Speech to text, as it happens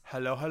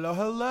Hello, hello,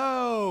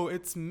 hello.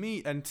 It's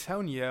me,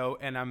 Antonio,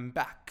 and I'm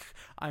back.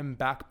 I'm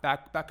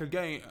back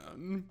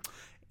again.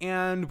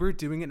 And we're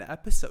doing an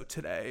episode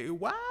today.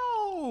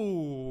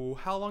 Wow.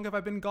 How long have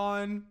I been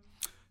gone?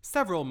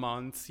 Several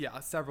months. Yeah,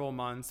 several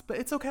months. But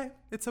it's okay.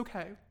 It's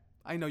okay.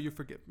 I know you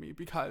forgive me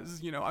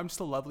because, I'm just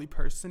a lovely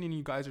person and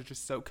you guys are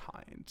just so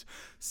kind.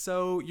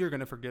 So you're going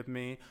to forgive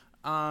me.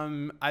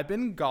 I've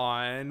been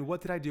gone.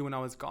 What did I do when I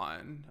was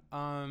gone?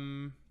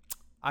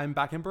 I'm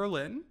back in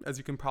Berlin, as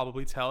you can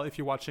probably tell if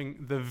you're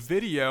watching the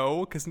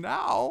video, because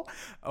now,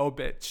 oh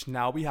bitch,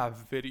 now we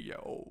have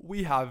video.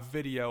 We have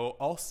video.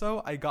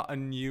 Also, I got a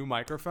new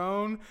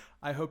microphone.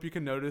 I hope you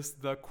can notice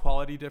the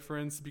quality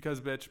difference because,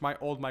 bitch, my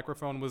old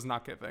microphone was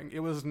not giving. It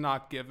was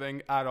not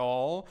giving at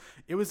all.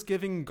 It was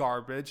giving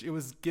garbage. It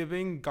was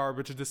giving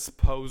garbage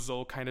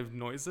disposal kind of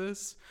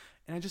noises.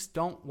 And I just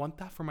don't want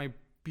that for my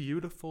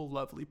beautiful,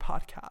 lovely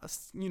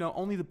podcast.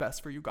 Only the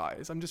best for you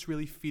guys. I'm just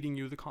really feeding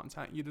you the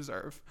content you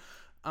deserve.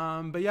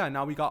 But yeah,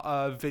 now we got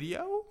a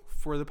video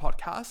for the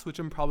podcast, which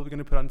I'm probably going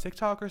to put on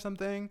TikTok or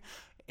something.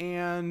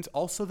 And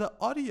also the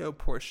audio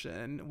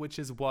portion, which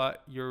is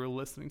what you're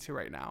listening to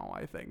right now,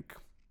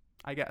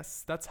 I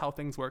guess that's how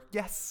things work.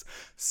 Yes.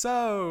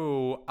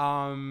 So,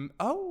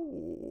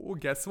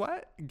 guess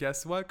what?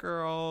 Guess what,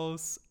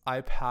 girls?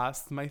 I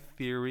passed my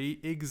theory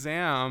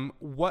exam.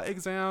 What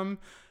exam?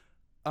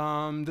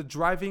 The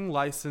driving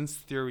license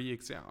theory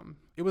exam.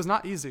 It was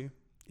not easy.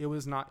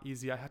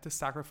 I had to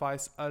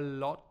sacrifice a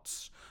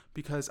lot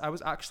because I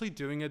was actually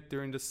doing it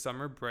during the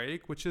summer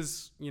break, which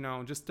is,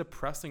 just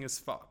depressing as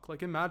fuck.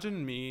 Like,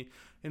 imagine me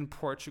in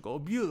Portugal,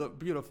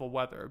 beautiful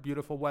weather,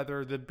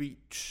 the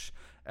beach.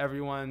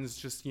 Everyone's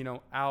just,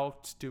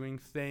 out doing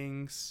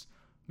things.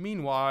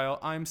 Meanwhile,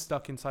 I'm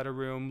stuck inside a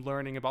room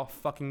learning about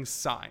fucking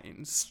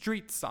signs,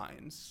 street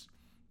signs.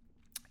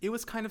 It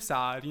was kind of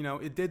sad,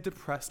 it did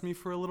depress me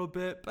for a little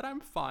bit, but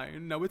I'm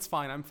fine. No, it's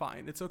fine. I'm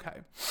fine. It's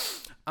okay.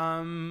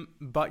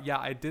 But yeah,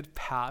 I did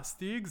pass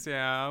the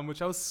exam,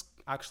 which I was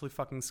actually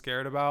fucking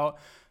scared about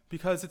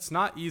because it's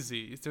not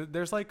easy. So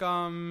there's like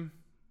 30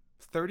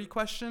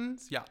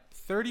 questions. Yeah,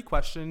 30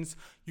 questions.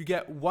 You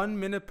get 1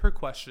 minute per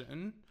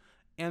question.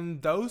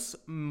 And those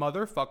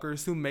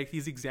motherfuckers who make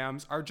these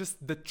exams are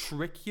just the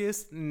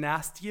trickiest,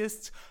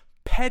 nastiest,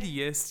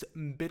 pettiest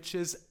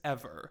bitches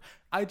ever.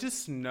 I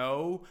just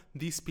know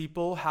these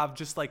people have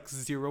just like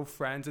zero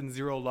friends and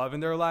zero love in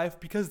their life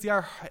because they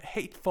are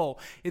hateful.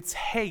 It's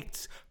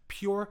hate,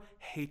 pure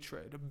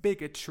hatred,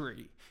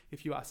 bigotry,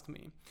 if you ask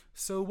me.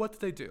 So what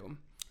do?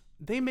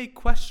 They make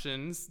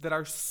questions that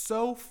are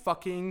so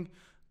fucking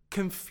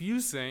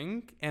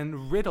confusing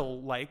and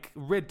riddle.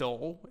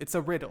 It's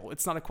a riddle.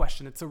 It's not a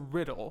question. It's a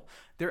riddle.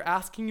 They're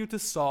asking you to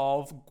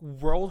solve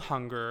world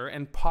hunger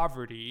and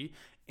poverty,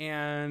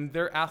 and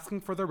they're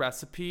asking for the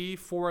recipe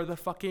for the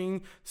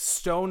fucking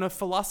stone of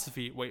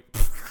philosophy. Wait,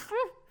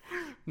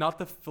 not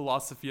the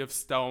philosophy of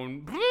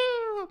stone.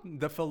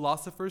 The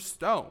philosopher's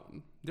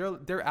stone.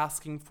 They're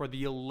asking for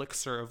the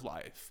elixir of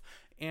life,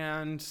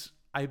 and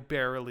I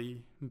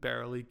barely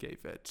gave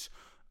it.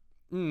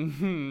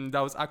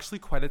 That was actually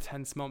quite a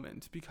tense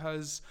moment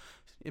because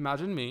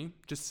imagine me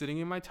just sitting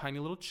in my tiny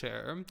little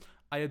chair.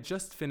 I had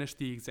just finished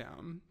the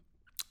exam,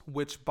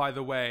 which, by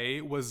the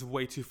way, was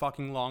way too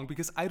fucking long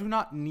because I do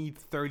not need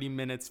 30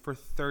 minutes for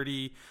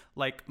 30,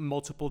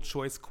 multiple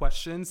choice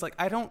questions.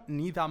 I don't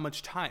need that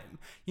much time.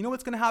 You know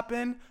what's going to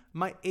happen?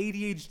 My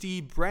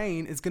ADHD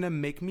brain is going to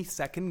make me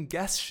second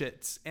guess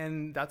shit.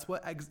 And that's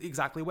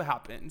exactly what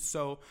happened.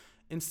 So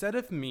instead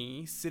of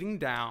me sitting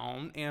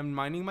down and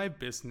minding my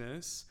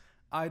business,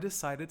 I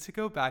decided to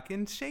go back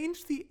and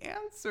change the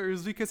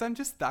answers because I'm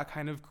just that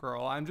kind of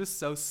girl. I'm just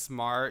so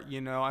smart,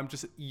 I'm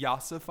just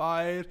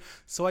yassified.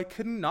 So I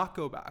could not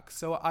go back.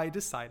 So I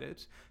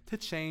decided to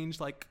change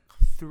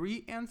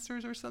 3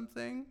 answers or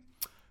something.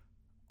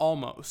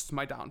 Almost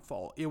my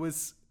downfall. It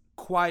was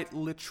quite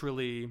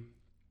literally,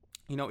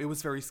 it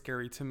was very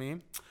scary to me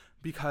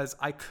because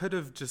I could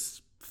have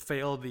just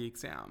failed the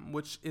exam,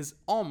 which is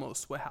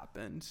almost what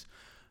happened.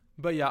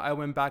 But yeah, I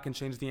went back and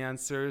changed the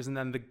answers. And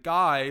then the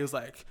guy was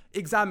like,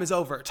 exam is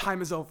over.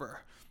 Time is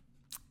over.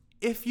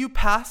 If you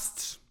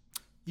passed,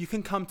 you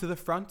can come to the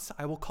front.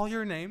 I will call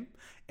your name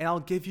and I'll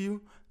give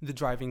you the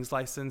driving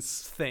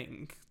license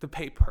thing, the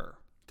paper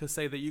to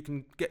say that you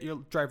can get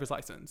your driver's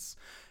license.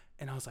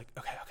 And I was like,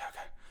 okay.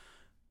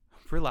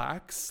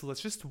 Relax.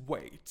 Let's just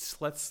wait.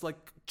 Let's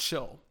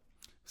chill.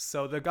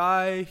 So the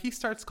guy, he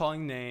starts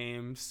calling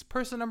names.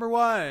 Person number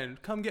 1,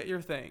 come get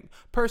your thing.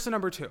 Person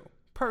number 2.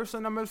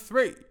 Person number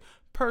 3,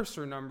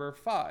 person number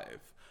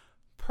 5,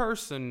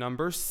 person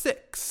number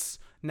 6.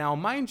 Now,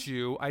 mind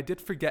you, I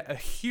did forget a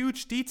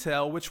huge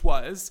detail, which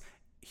was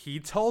he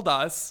told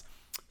us,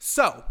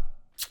 so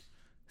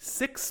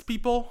 6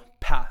 people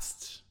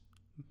passed,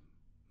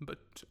 but,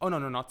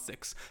 not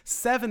 6.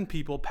 7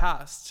 people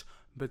passed,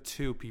 but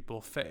 2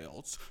 people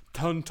failed.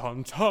 Dun,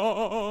 dun,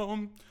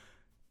 dun.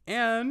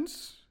 And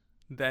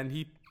then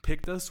he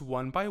picked us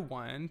one by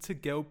one to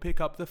go pick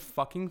up the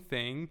fucking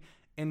thing.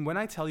 And when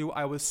I tell you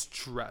I was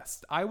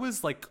stressed, I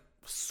was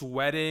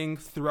sweating,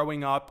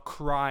 throwing up,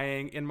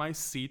 crying in my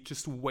seat,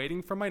 just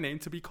waiting for my name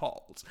to be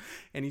called.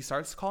 And he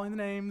starts calling the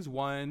names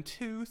 1,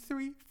 2,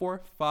 3,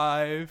 4,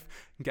 5.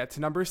 Get to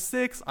number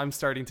 6. I'm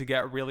starting to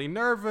get really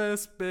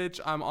nervous, bitch.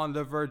 I'm on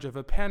the verge of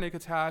a panic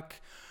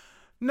attack.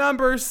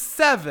 Number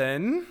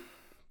 7.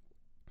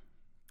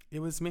 It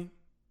was me.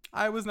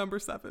 I was number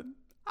 7.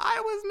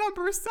 I was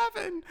number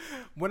 7.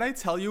 When I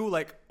tell you,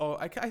 like, oh,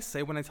 I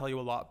say when I tell you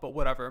a lot, but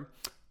whatever.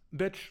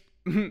 Bitch.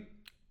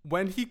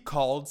 When he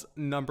called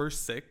number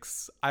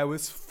 6, I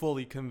was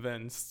fully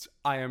convinced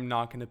I am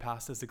not going to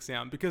pass this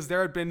exam, because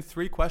there had been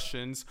 3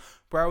 questions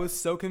where I was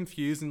so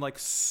confused and like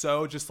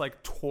so just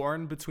like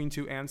torn between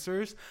 2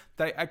 answers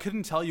that I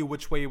couldn't tell you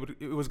which way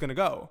it was going to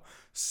go.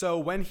 So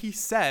when he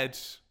said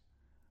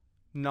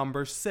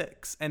number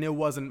 6 and it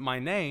wasn't my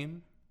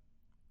name,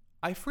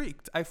 I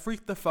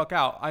freaked the fuck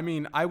out. I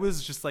mean, I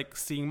was just like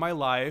seeing my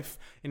life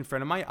in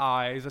front of my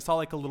eyes. I saw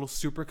like a little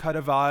supercut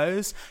of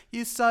eyes.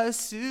 You saw a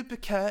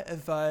supercut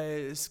of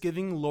eyes,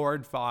 giving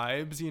Lorde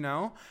vibes, you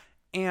know?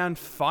 And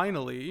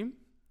finally,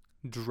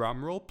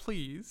 drumroll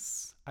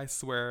please, I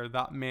swear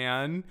that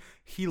man,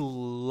 he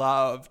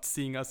loved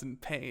seeing us in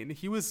pain.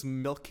 He was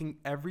milking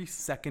every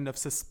second of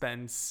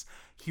suspense.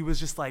 He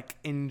was just like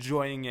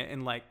enjoying it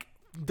and like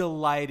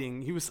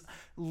delighting. He was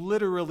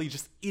literally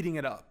just eating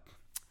it up.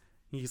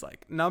 He's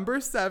like, number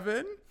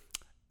 7,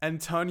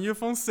 Antonio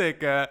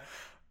Fonseca.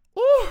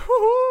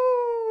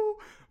 Ooh.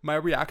 My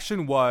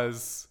reaction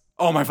was,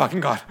 oh my fucking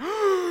God.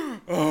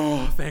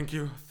 Oh, thank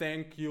you.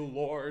 Thank you,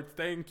 Lord.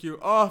 Thank you.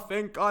 Oh,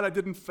 thank God I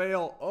didn't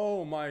fail.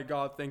 Oh my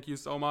God, thank you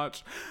so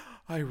much.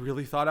 I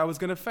really thought I was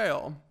going to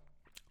fail.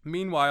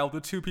 Meanwhile,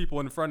 the 2 people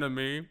in front of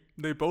me,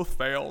 they both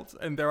failed.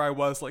 And there I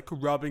was, like,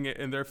 rubbing it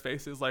in their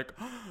faces, like,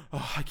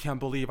 oh, I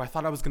can't believe I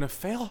thought I was going to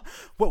fail.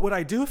 What would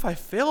I do if I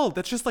failed?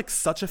 That's just, like,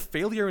 such a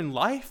failure in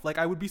life. Like,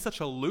 I would be such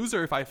a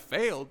loser if I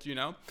failed, you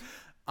know?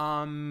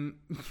 I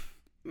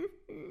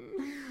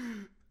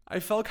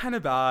felt kind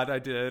of bad. I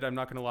did. I'm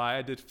not going to lie.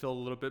 I did feel a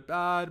little bit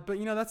bad. But,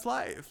 you know, that's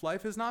life.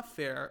 Life is not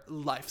fair.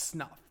 Life's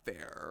not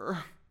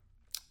fair.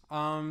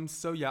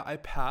 So yeah, I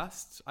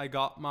passed. I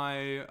got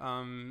my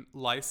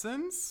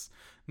license,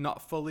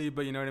 not fully,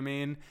 but you know what I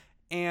mean.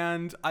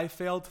 And I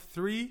failed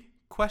 3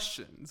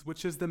 questions,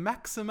 which is the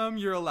maximum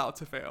you're allowed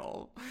to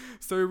fail.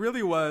 So it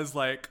really was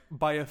like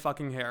by a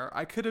fucking hair.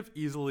 I could have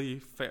easily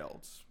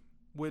failed,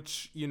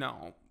 which, you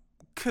know,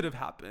 could have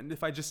happened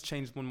if I just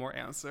changed one more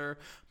answer.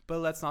 But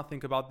let's not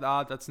think about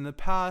that. That's in the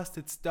past.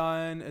 It's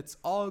done. It's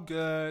all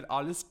good.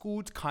 Alles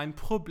gut. Kein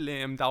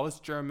Problem. That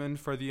was German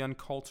for the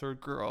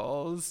uncultured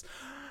girls.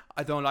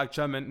 I don't like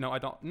German. No, I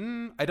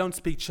don't. I don't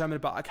speak German,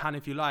 but I can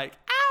if you like.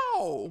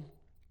 Ow!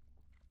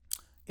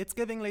 It's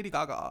giving Lady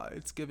Gaga.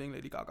 It's giving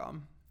Lady Gaga.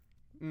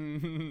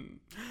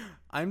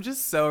 I'm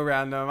just so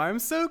random. I'm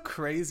so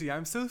crazy.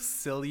 I'm so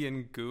silly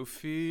and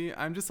goofy.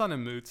 I'm just on a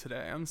mood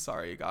today. I'm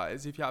sorry,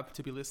 guys. If you happen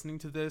to be listening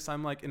to this,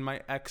 I'm like in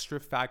my extra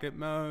faggot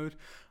mode.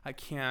 I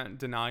can't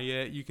deny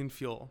it. You can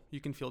feel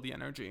the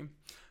energy.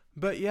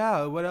 But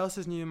yeah, what else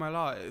is new in my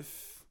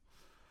life?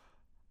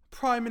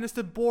 Prime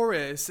Minister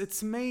Boris,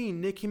 it's me,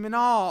 Nicki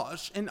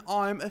Minaj, and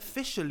I'm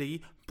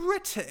officially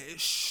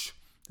British.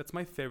 That's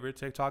my favorite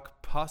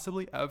TikTok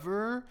possibly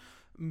ever,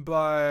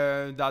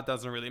 but that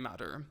doesn't really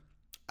matter.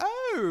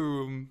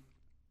 Oh.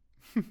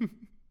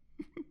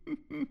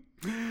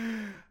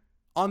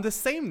 On the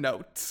same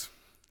note,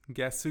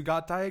 guess who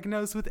got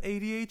diagnosed with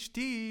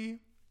ADHD?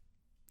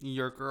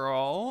 Your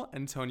girl,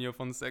 Antonio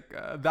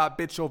Fonseca. That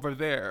bitch over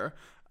there.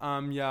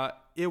 Yeah,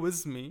 it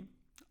was me.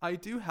 I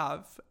do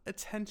have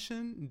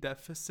attention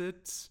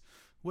deficit.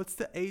 What's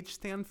the H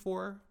stand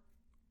for?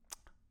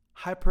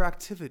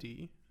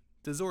 Hyperactivity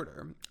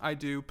disorder. I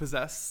do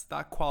possess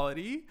that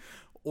quality,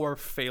 or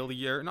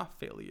failure. Not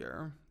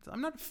failure.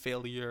 I'm not a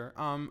failure.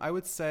 I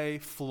would say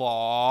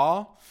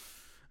flaw.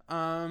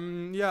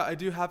 Yeah, I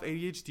do have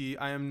ADHD.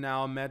 I am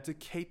now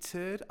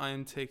medicated. I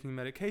am taking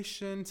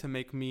medication to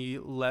make me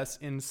less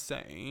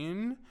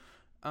insane.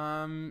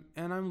 And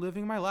I'm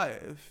living my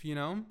life, you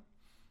know?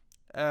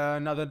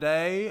 Another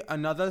day,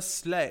 another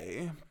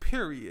sleigh,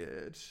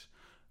 period.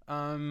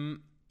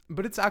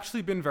 But it's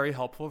actually been very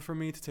helpful for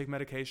me to take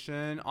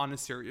medication on a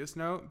serious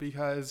note,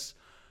 because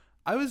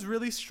I was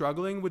really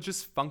struggling with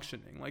just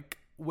functioning, like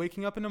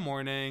waking up in the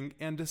morning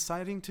and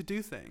deciding to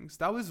do things.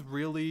 That was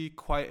really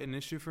quite an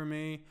issue for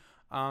me.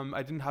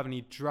 I didn't have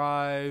any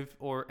drive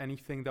or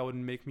anything that would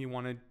make me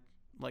want to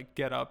like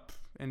get up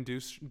and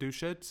do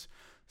shit.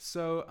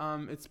 So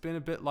it's been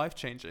a bit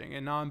life-changing,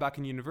 and now I'm back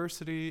in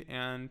university,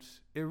 and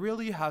it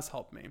really has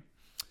helped me.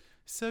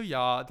 So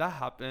yeah, that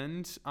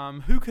happened.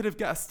 Who could have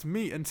guessed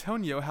me,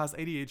 Antonio, has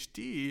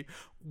ADHD?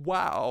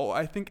 Wow,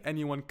 I think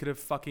anyone could have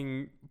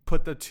fucking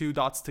put the 2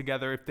 dots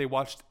together if they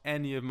watched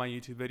any of my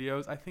YouTube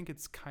videos. I think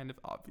it's kind of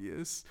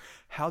obvious.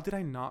 How did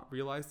I not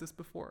realize this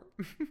before?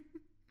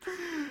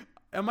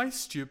 Am I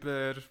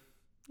stupid?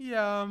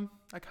 Yeah,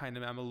 I kind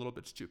of am a little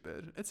bit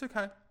stupid. It's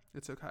okay.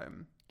 It's okay.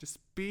 Just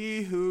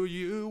be who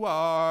you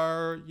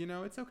are. You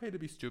know, it's okay to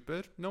be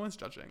stupid. No one's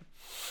judging.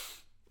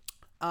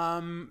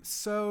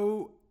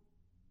 So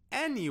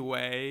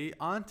Anyway,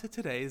 on to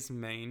today's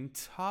main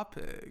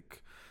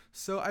topic.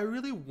 So I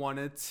really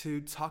wanted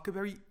to talk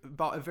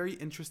about a very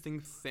interesting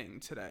thing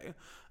today.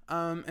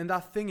 And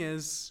that thing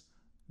is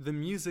the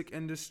music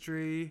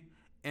industry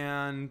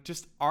and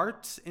just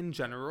art in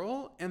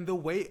general and the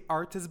way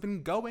art has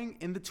been going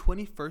in the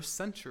 21st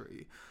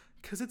century.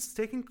 Because it's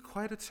taken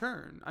quite a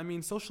turn. I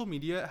mean, social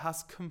media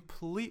has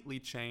completely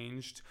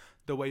changed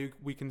the way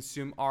we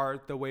consume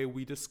art, the way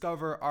we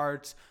discover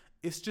art.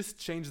 It's just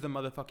changed the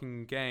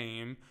motherfucking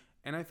game.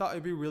 And I thought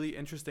it'd be really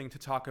interesting to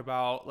talk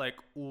about, like,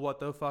 what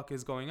the fuck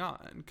is going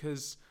on.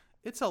 Because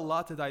it's a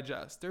lot to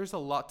digest. There's a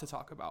lot to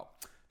talk about.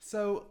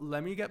 So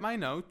let me get my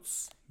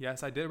notes.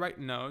 Yes, I did write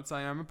notes.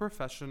 I am a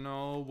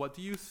professional. What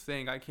do you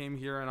think? I came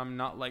here and I'm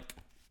not, like,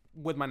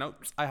 with my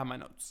notes. I have my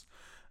notes.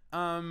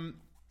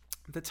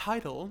 The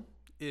title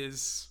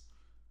is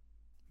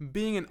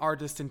Being an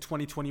Artist in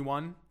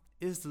 2021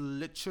 is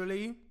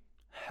Literally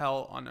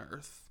Hell on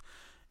Earth.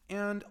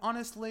 And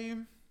honestly,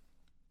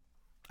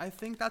 I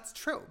think that's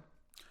true.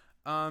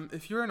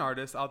 If you're an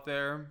artist out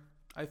there,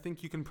 I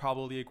think you can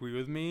probably agree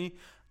with me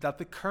that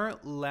the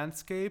current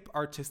landscape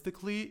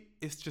artistically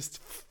is just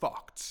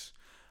fucked.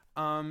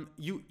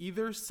 You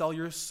either sell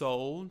your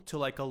soul to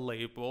like a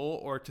label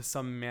or to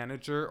some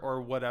manager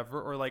or whatever,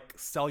 or like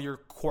sell your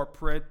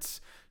corporate,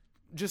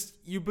 just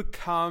you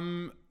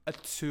become a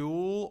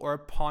tool or a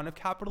pawn of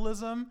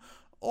capitalism,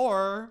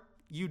 or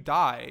you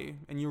die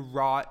and you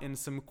rot in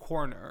some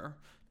corner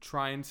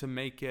trying to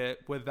make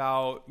it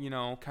without,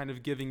 kind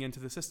of giving into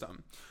the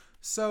system.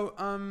 So,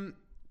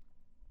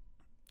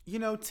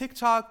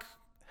 TikTok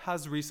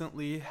has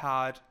recently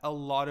had a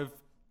lot of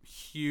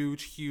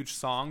huge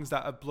songs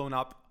that have blown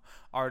up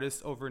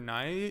artists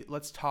overnight.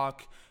 Let's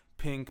talk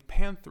Pink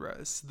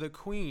Panthers, the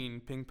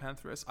queen, Pink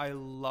Panthers. I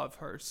love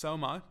her so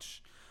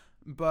much.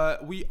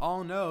 But we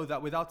all know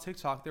that without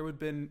TikTok, there would have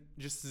been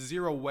just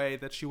zero way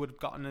that she would have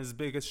gotten as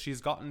big as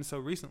she's gotten so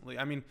recently.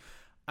 I mean,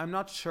 I'm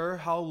not sure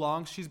how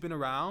long she's been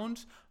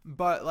around,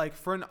 but like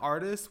for an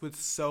artist with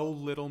so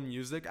little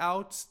music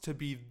out to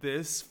be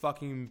this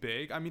fucking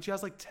big, I mean, she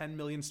has like 10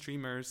 million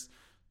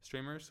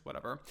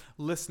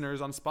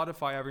listeners on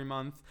Spotify every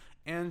month,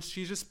 and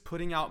she's just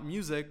putting out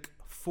music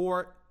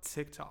for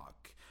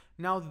TikTok.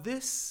 Now,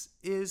 this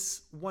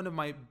is one of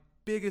my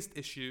biggest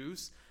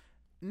issues.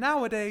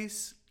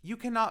 Nowadays, you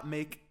cannot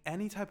make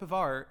any type of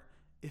art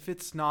if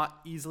it's not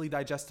easily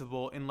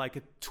digestible in like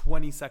a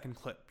 20-second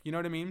clip. You know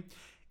what I mean?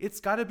 It's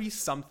got to be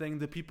something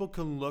that people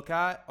can look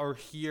at or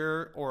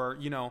hear or,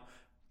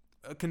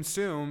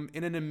 consume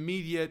in an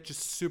immediate,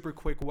 just super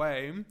quick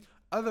way.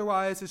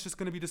 Otherwise, it's just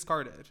going to be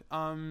discarded.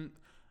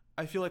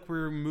 I feel like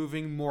we're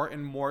moving more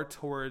and more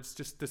towards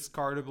just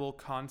discardable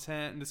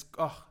content. And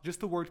just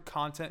the word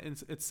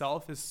content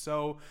itself is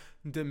so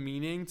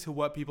demeaning to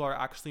what people are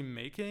actually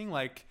making.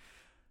 Like,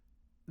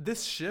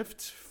 this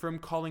shift from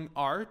calling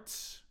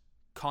art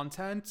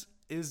content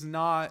is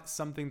not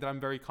something that I'm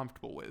very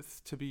comfortable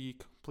with, to be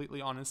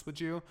completely honest with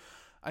you.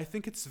 I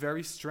think it's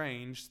very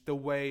strange the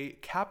way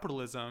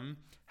capitalism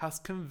has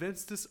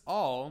convinced us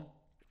all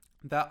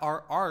that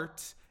our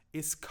art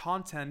is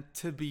content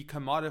to be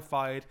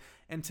commodified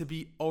and to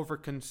be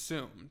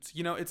overconsumed.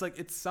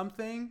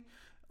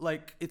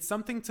 It's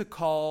something to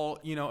call,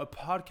 a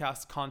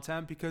podcast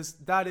content, because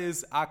that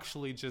is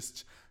actually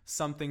just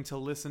something to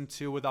listen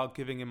to without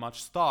giving it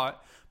much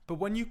thought. But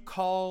when you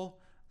call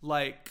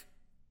like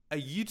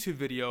a YouTube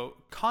video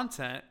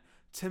content,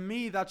 to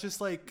me that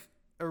just like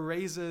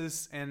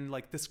erases and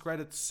like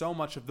discredits so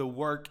much of the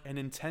work and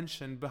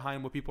intention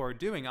behind what people are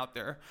doing out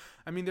there.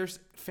 I mean, there's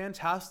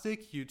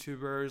fantastic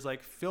YouTubers,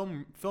 like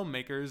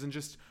filmmakers and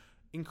just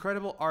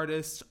incredible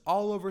artists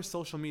all over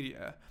social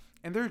media,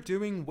 and they're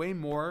doing way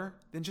more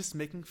than just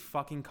making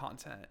fucking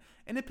content.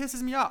 And it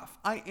pisses me off.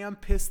 I am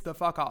pissed the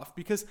fuck off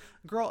because,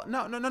 girl,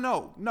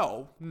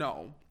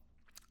 no.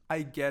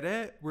 I get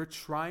it. We're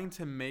trying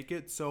to make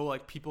it so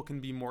like people can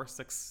be more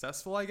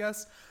successful, I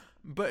guess.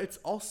 But it's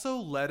also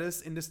led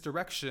us in this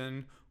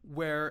direction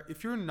where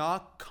if you're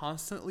not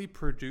constantly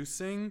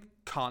producing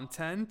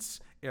content,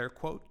 air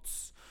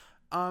quotes,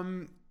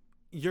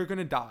 you're going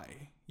to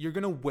die. You're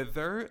going to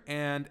wither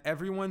and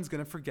everyone's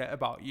going to forget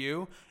about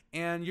you.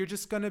 And you're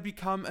just going to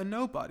become a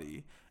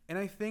nobody. And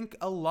I think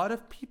a lot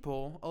of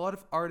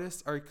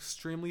artists are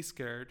extremely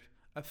scared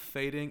of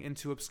fading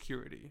into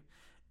obscurity.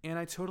 And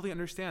I totally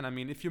understand. I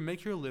mean, if you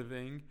make your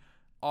living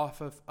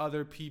off of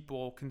other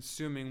people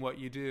consuming what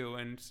you do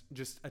and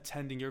just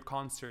attending your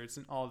concerts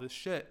and all this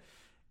shit,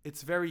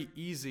 it's very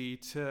easy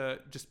to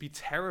just be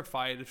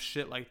terrified of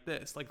shit like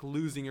this, like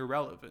losing your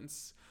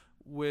relevance,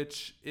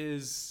 which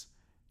is,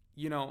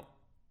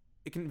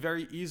 it can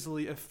very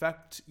easily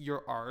affect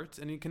your art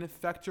and it can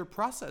affect your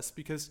process,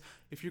 because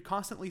if you're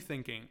constantly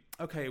thinking,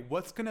 okay,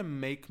 what's going to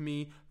make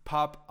me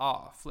pop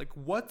off? Like,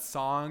 what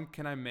song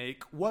can I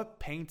make? What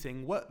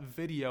painting, what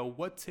video,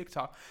 what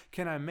TikTok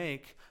can I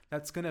make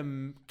that's going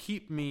to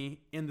keep me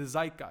in the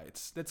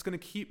zeitgeist? That's going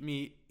to keep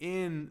me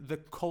in the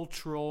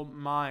cultural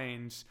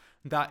mind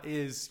that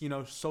is,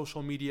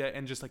 social media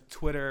and just like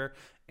Twitter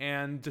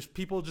and just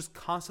people just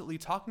constantly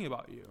talking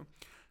about you.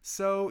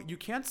 So you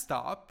can't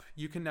stop.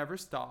 You can never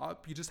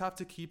stop. You just have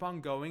to keep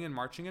on going and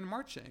marching and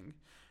marching.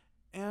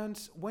 And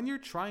when you're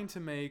trying to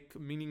make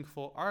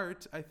meaningful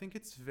art, I think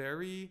it's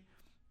very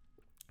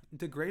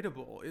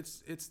degradable.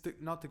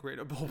 Not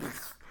degradable.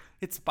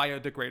 It's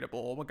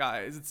biodegradable,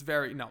 guys. It's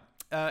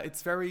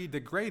very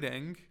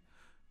degrading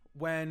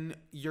when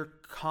you're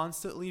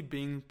constantly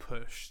being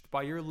pushed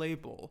by your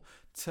label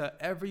to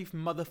every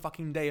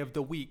motherfucking day of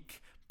the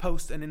week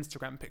post an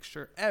Instagram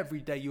picture.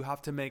 Every day you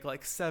have to make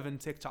like 7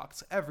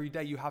 TikToks. Every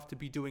day you have to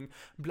be doing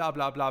blah,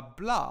 blah, blah,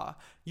 blah.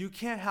 You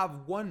can't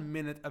have 1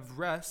 minute of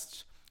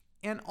rest.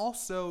 And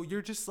also,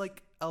 you're just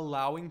like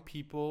allowing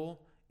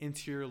people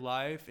into your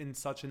life in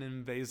such an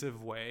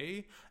invasive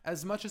way.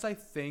 As much as I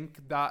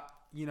think that,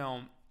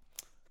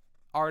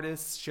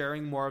 artists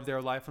sharing more of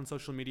their life on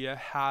social media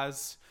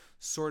has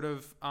sort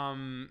of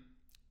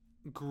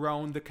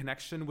grown the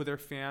connection with their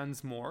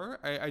fans more.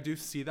 I do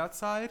see that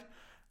side.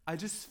 I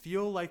just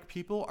feel like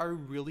people are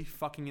really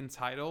fucking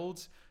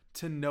entitled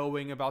to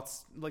knowing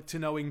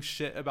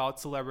shit about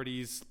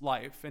celebrities'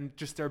 life and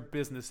just their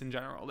business in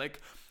general.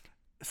 Like,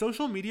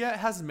 social media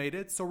has made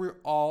it so we're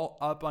all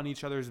up on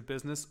each other's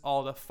business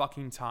all the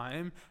fucking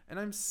time, and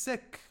I'm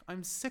sick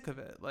of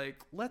it.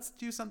 Like, let's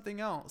do something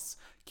else.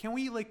 Can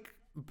we like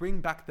bring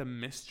back the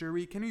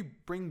mystery? Can we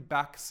bring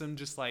back some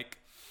just like,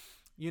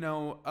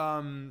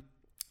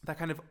 that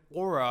kind of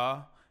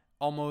aura,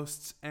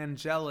 almost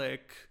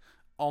angelic,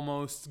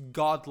 almost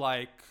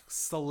godlike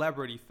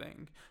celebrity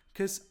thing?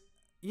 Because,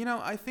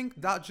 I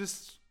think that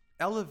just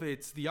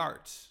elevates the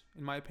art,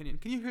 in my opinion.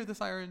 Can you hear the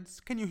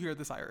sirens?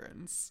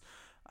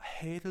 I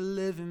hate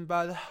living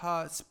by the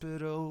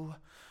hospital.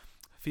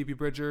 Phoebe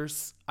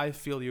Bridgers, I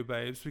feel you,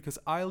 babes, because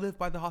I live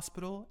by the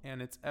hospital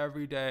and it's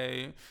every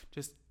day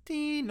just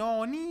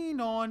Nino,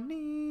 Nino,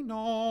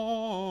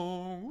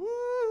 Nino.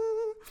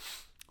 Woo.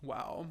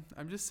 Wow,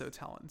 I'm just so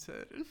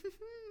talented.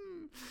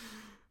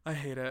 I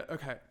hate it.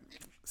 Okay,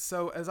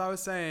 so as I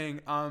was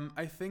saying,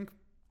 I think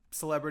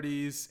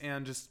celebrities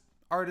and just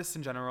artists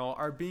in general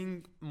are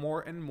being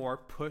more and more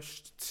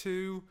pushed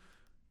to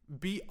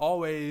be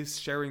always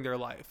sharing their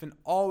life and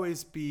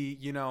always be,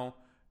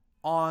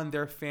 on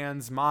their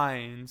fans'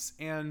 minds.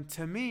 And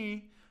to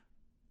me,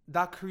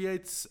 that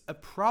creates a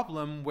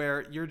problem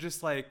where you're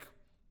just like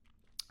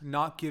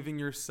not giving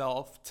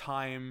yourself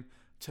time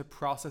to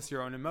process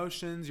your own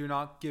emotions. You're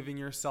not giving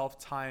yourself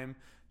time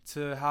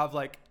to have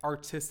like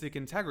artistic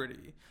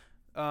integrity.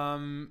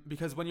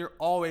 Because when you're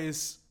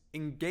always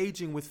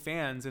engaging with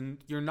fans and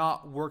you're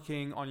not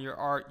working on your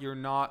art, you're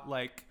not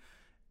like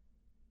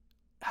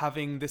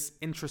having this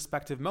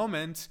introspective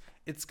moment,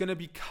 it's going to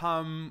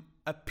become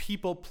a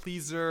people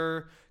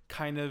pleaser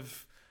kind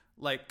of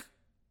like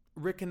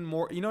Rick and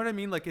Morty. You know what I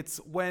mean? Like, it's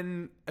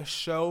when a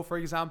show, for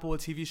example, a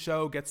TV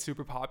show gets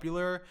super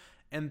popular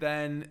and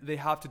then they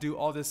have to do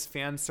all this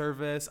fan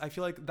service. I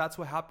feel like that's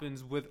what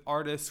happens with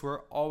artists who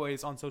are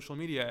always on social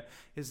media,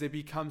 is they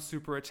become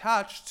super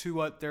attached to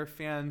what their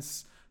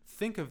fans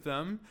think of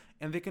them,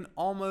 and they can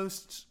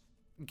almost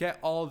get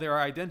all their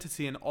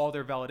identity and all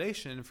their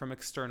validation from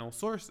external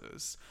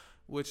sources,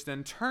 which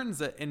then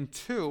turns it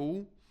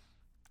into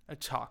a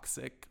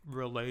toxic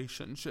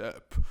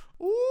relationship.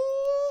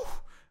 Ooh,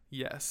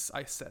 yes,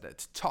 I said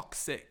it.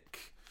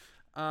 Toxic.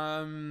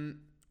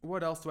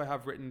 What else do I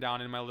have written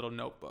down in my little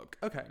notebook?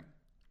 Okay,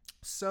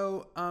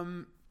 so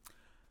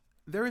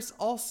there is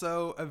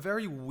also a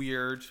very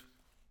weird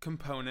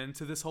component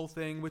to this whole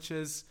thing, which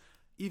is,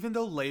 even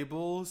though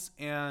labels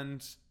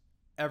and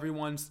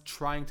everyone's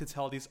trying to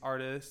tell these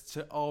artists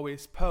to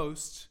always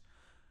post,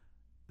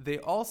 they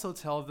also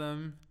tell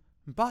them,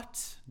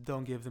 but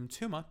don't give them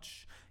too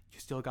much. You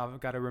still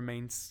gotta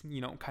remain,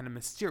 kind of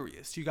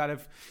mysterious. You gotta,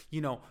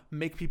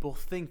 make people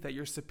think that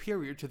you're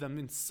superior to them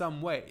in some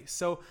way.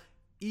 So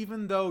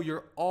even though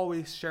you're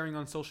always sharing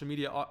on social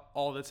media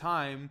all the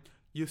time,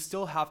 you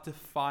still have to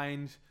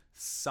find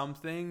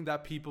something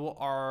that people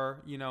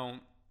are,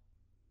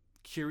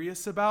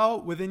 curious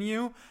about within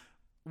you,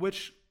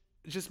 which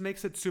just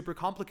makes it super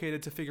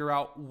complicated to figure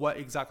out what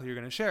exactly you're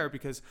going to share.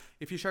 Because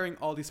if you're sharing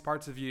all these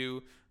parts of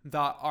you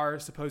that are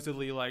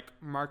supposedly like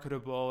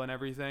marketable and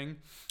everything,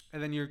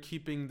 and then you're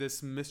keeping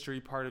this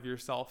mystery part of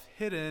yourself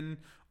hidden,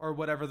 or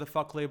whatever the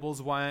fuck labels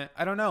want,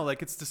 I don't know,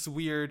 like, it's this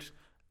weird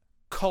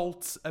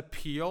cult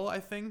appeal. I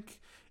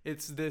think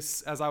it's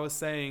this, as I was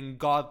saying,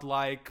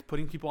 godlike,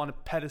 putting people on a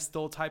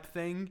pedestal type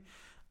thing.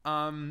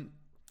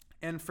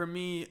 And for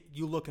me,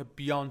 you look at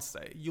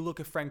Beyonce, you look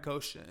at Frank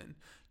Ocean,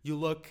 you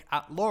look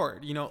at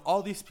Lorde,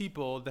 all these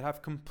people that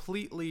have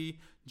completely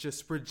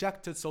just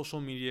rejected social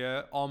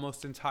media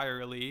almost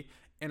entirely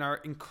and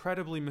are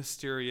incredibly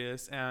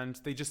mysterious, and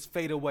they just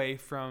fade away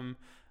from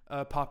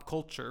pop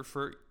culture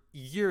for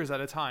years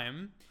at a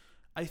time.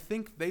 I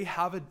think they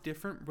have a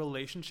different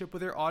relationship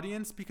with their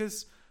audience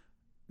because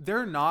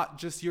they're not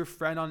just your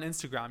friend on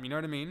Instagram. You know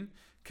what I mean?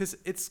 Because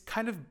it's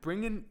kind of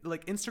bringing,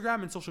 like,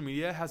 Instagram and social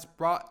media has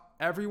brought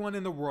everyone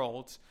in the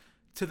world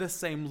to the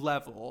same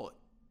level,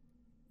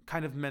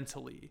 kind of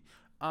mentally.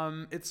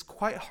 It's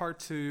quite hard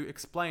to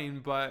explain,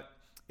 but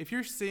if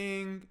you're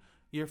seeing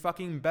your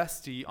fucking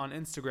bestie on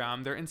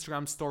Instagram, their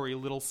Instagram story,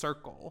 little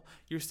circle.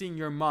 You're seeing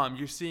your mom.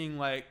 You're seeing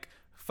like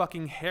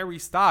fucking Harry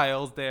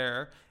Styles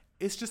there.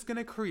 It's just going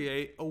to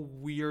create a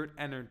weird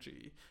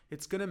energy.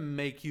 It's going to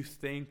make you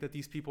think that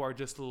these people are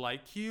just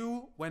like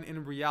you, when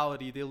in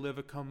reality, they live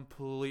a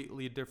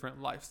completely different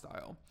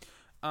lifestyle.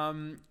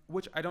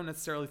 Which I don't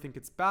necessarily think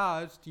it's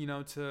bad,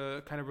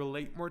 to kind of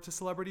relate more to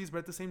celebrities. But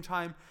at the same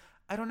time,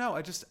 I don't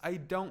know. I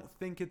don't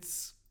think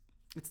it's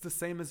the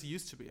same as it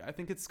used to be. I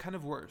think it's kind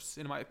of worse,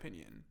 in my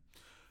opinion.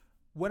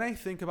 When I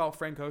think about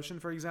Frank Ocean,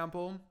 for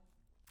example,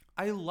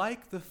 I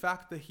like the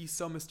fact that he's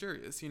so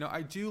mysterious.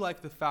 I do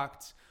like the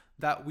fact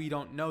that we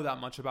don't know that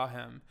much about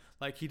him.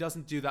 Like, he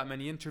doesn't do that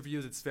many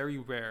interviews. It's very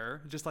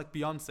rare. Just like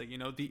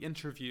Beyonce, the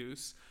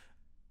interviews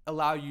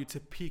allow you to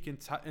peek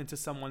into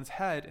someone's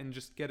head and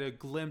just get a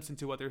glimpse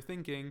into what they're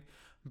thinking.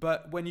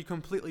 But when you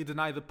completely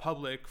deny the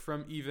public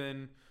from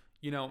even,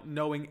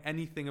 knowing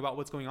anything about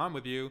what's going on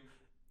with you,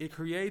 it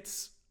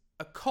creates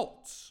a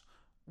cult,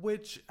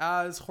 which,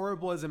 as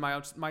horrible as it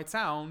might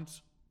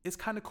sound, is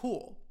kind of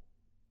cool.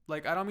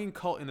 Like, I don't mean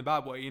cult in a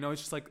bad way,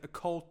 it's just like a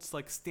cult,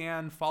 like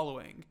stan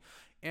following.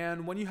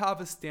 And when you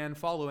have a stan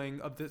following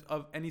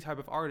of any type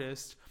of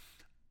artist,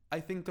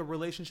 I think the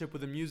relationship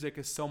with the music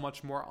is so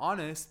much more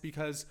honest,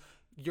 because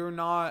you're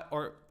not,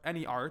 or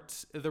any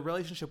art, the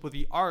relationship with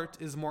the art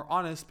is more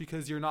honest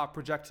because you're not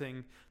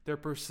projecting their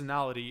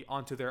personality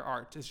onto their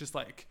art. It's just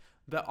like,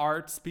 the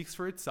art speaks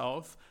for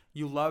itself.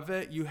 You love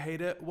it, you hate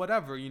it,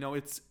 whatever.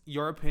 It's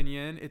your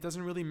opinion. It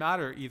doesn't really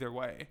matter either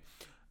way.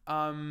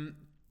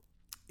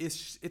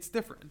 It's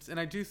different. And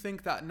I do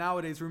think that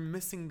nowadays we're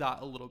missing that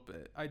a little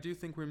bit. I do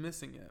think we're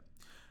missing it.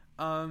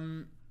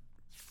 And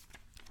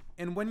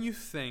when you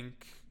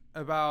think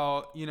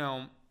about,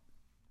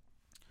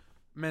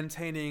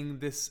 maintaining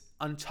this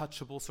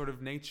untouchable sort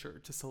of nature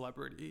to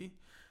celebrity,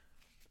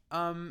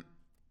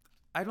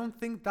 I don't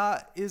think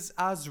that is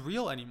as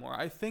real anymore.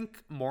 I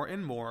think more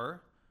and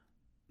more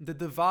the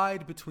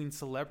divide between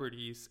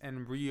celebrities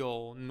and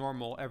real,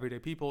 normal, everyday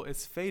people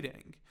is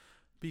fading.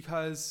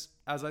 Because,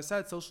 as I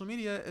said, social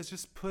media has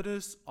just put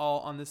us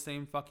all on the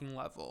same fucking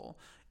level.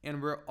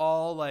 And we're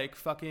all like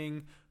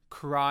fucking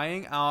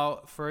crying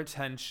out for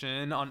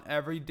attention on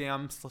every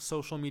damn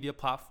social media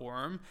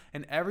platform.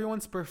 And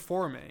everyone's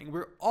performing.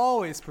 We're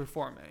always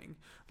performing.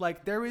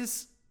 Like, there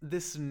is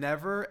this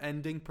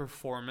never-ending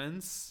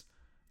performance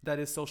that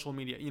is social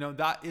media.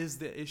 That is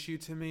the issue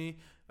to me.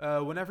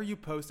 Whenever you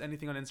post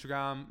anything on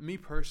Instagram, me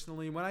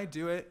personally, when I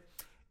do it,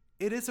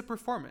 it is a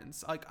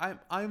performance. Like,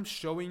 I'm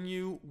showing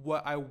you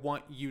what I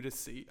want you to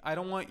see. I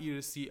don't want you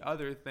to see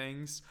other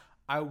things.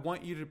 I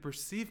want you to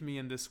perceive me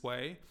in this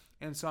way.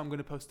 And so I'm going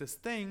to post this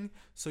thing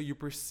so you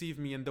perceive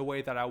me in the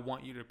way that I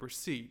want you to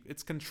perceive.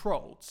 It's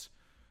controlled.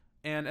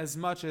 And as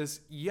much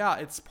as, yeah,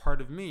 it's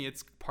part of me,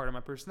 it's part of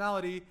my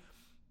personality,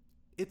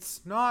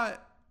 it's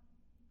not,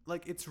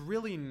 like, it's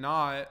really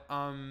not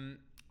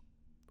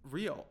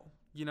real,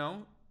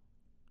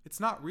 It's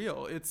not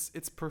real.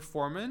 It's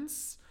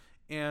performance.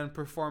 And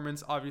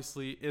performance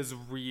obviously is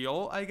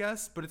real, I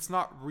guess, but it's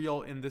not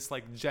real in this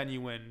like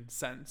genuine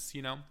sense,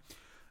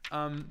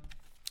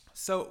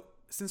 So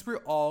since we're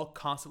all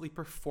constantly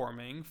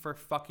performing for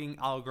fucking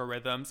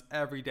algorithms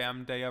every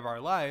damn day of our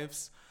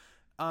lives,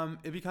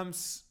 it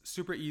becomes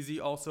super easy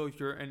also, if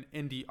you're an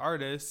indie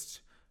artist,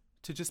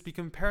 to just be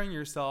comparing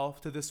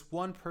yourself to this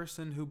one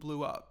person who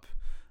blew up.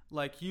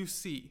 Like, you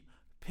see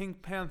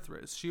Pink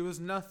Panthers, she was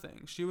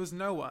nothing, she was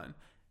no one.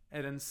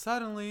 And then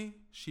suddenly,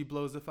 she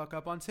blows the fuck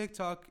up on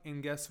TikTok,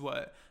 and guess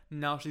what?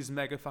 Now she's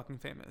mega fucking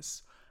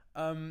famous.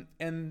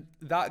 And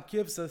that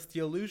gives us the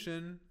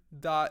illusion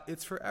that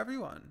it's for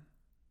everyone.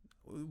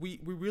 We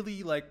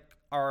really, like,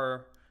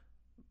 are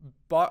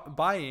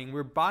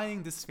we're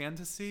buying this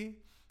fantasy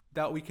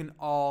that we can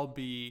all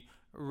be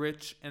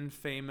rich and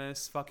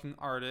famous fucking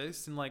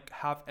artists, and, like,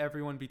 have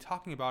everyone be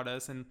talking about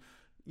us, and,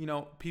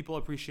 people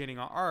appreciating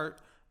our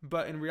art.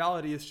 But in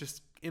reality, it's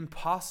just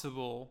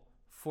impossible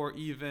for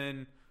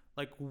even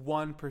like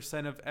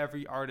 1% of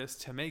every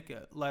artist to make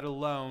it, let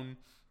alone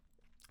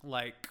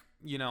like,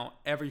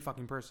 every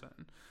fucking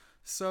person.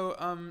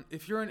 So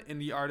if you're an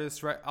indie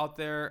artist right out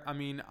there, I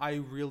mean, I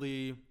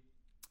really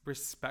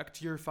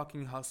respect your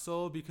fucking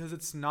hustle, because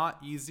it's not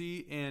easy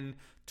in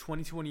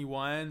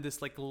 2021,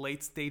 this like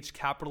late stage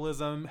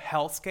capitalism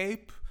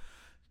hellscape,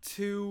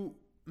 to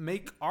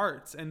make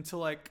art and to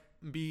like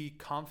be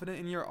confident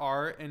in your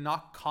art and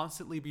not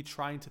constantly be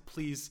trying to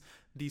please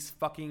these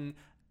fucking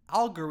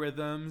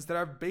algorithms that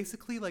are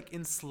basically like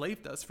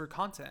enslaved us for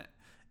content.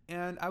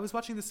 And I was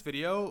watching this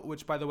video,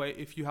 which, by the way,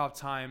 if you have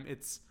time,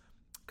 it's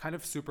kind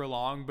of super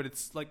long, but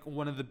it's like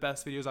one of the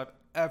best videos I've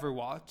ever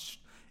watched.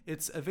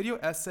 It's a video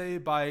essay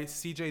by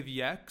CJ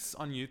the X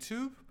on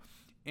YouTube,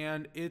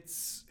 and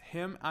it's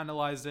him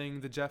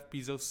analyzing the Jeff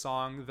Bezos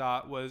song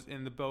that was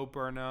in the Bo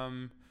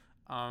Burnham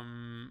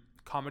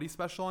comedy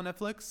special on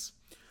Netflix.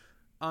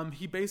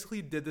 He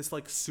basically did this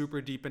like super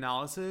deep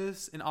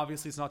analysis, and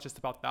obviously it's not just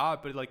about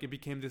that, but like it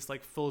became this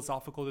like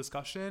philosophical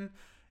discussion.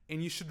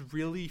 and you should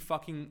really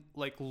fucking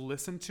like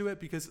listen to it,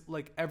 because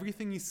like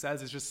everything he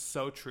says is just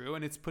so true,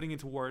 and it's putting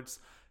into words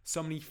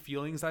so many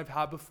feelings I've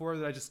had before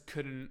that I just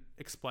couldn't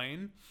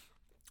explain.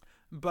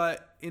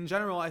 But in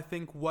general, I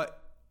think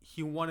what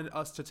he wanted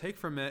us to take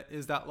from it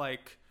is that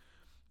like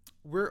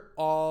we're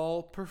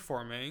all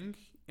performing,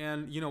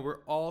 and you know,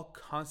 we're all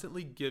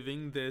constantly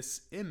giving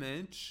this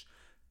image,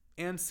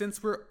 and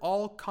since we're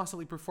all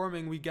constantly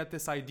performing, we get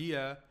this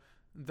idea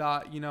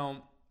that, you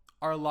know,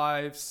 our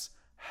lives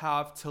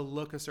have to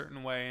look a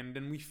certain way, and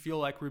then we feel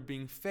like we're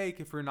being fake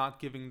if we're not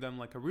giving them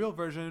like a real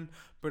version,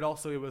 but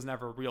also it was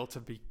never real to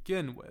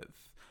begin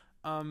with.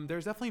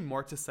 There's definitely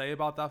more to say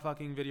about that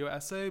fucking video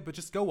essay, but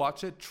just go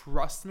watch it.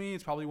 Trust me,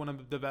 it's probably one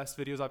of the best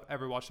videos I've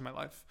ever watched in my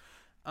life.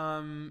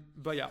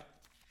 But yeah.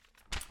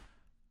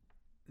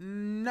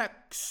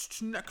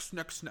 Next.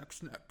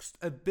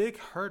 A big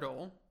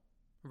hurdle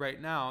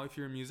right now, if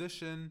you're a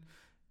musician,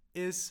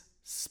 is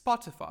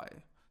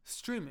Spotify.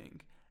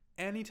 Streaming.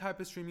 Any type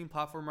of streaming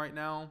platform right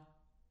now,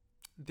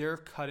 they're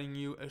cutting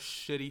you a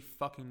shitty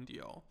fucking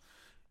deal.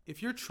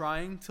 If you're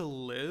trying to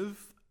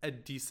live a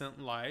decent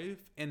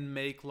life and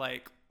make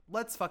like,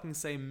 let's fucking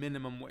say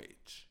minimum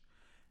wage,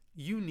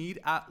 you need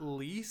at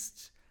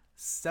least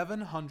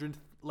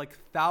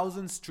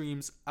 700,000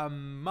 streams a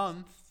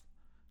month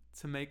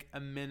to make a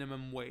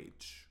minimum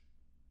wage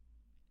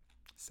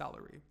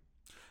salary.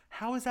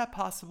 How is that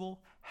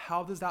possible?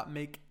 How does that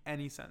make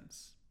any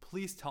sense?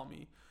 Please tell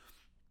me.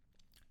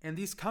 And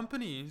these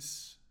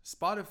companies,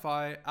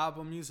 Spotify,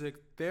 Apple Music,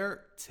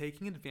 they're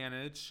taking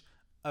advantage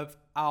of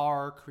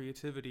our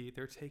creativity.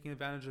 They're taking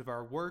advantage of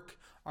our work,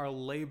 our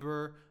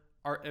labor,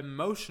 our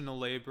emotional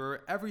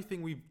labor,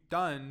 everything we've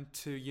done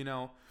to, you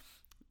know,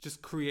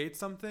 just create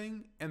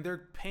something, and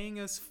they're paying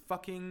us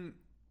fucking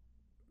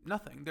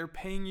nothing. They're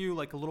paying you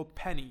like a little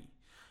penny.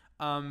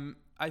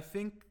 I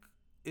think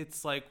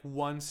it's like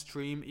one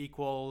stream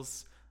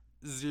equals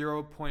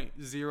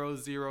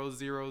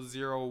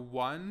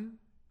 0.00001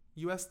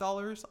 US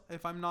dollars,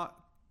 if I'm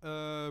not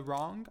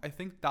wrong. I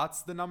think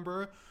that's the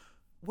number.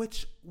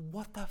 Which,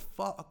 what the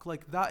fuck?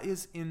 Like, that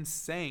is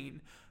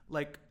insane.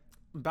 Like,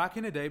 back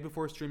in the day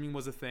before streaming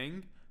was a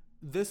thing,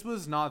 this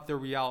was not the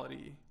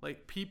reality.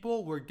 Like,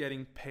 people were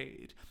getting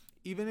paid.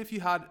 Even if you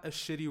had a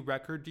shitty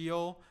record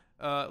deal,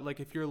 like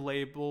if your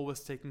label was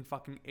taking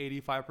fucking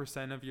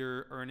 85% of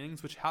your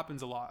earnings, which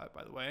happens a lot,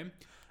 by the way.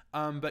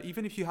 But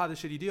even if you had a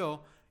shitty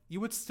deal, you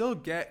would still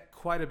get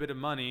quite a bit of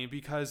money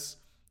because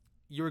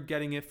you're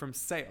getting it from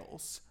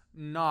sales,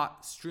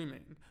 not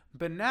streaming.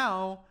 But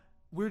now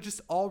we're just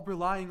all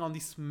relying on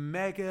these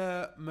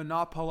mega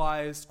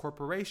monopolized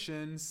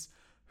corporations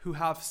who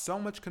have so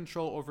much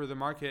control over the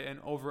market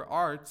and over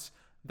art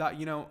that,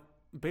 you know,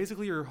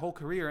 basically your whole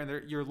career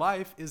and your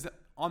life is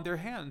on their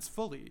hands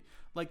fully.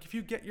 Like, if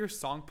you get your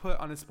song put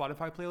on a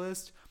Spotify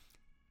playlist,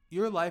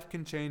 your life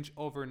can change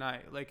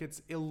overnight. Like, it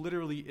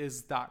literally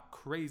is that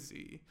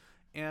crazy.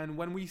 And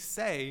when we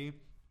say,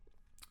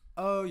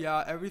 oh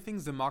yeah,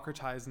 everything's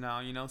democratized now,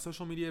 you know,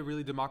 social media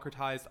really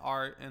democratized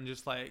art and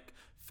just like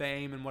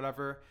fame and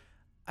whatever,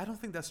 I don't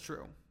think that's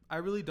true. I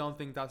really don't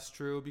think that's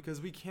true,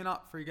 because we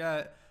cannot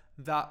forget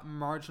that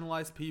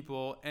marginalized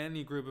people,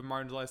 any group of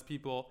marginalized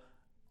people,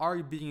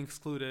 are being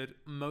excluded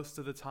most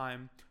of the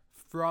time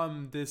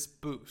from this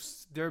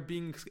boost. They're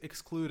being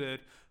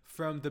excluded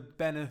from the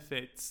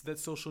benefits that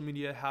social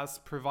media has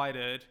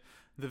provided,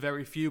 the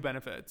very few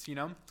benefits, you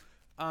know?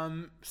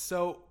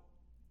 So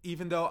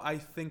even though I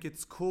think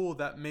it's cool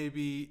that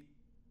maybe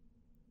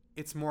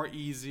it's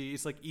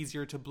like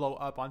easier to blow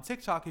up on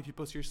TikTok if you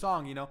post your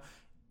song, you know,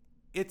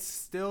 it's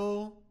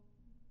still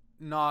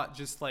not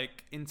just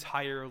like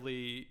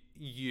entirely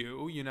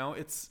you know,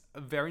 it's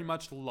very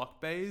much luck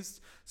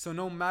based. So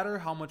no matter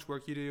how much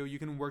work you do, you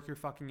can work your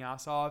fucking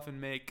ass off and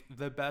make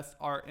the best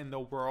art in the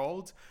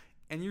world,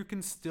 and you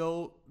can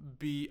still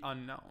be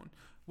unknown,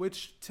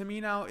 which to me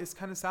now is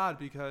kind of sad,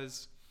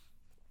 because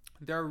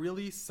there are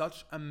really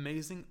such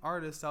amazing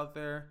artists out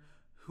there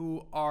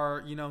who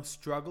are, you know,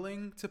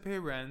 struggling to pay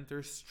rent.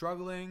 They're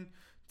struggling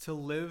to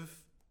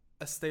live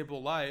a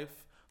stable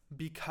life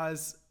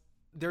because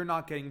they're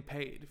not getting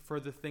paid for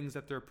the things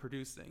that they're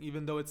producing,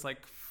 even though it's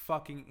like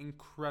fucking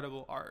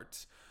incredible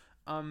art.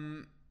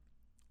 And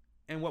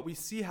what we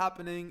see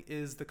happening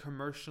is the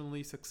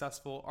commercially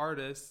successful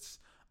artists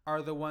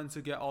are the ones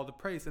who get all the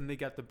praise, and they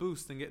get the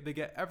boost, and they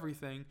get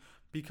everything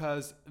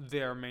because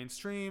they're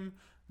mainstream.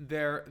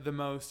 They're the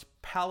most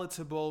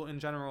palatable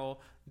in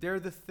general. They're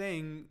the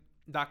thing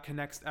that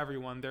connects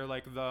everyone. They're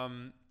like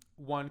the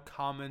one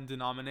common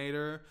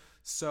denominator.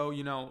 So,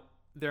 you know,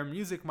 their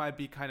music might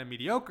be kind of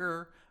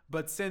mediocre,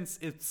 but since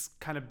it's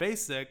kind of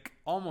basic,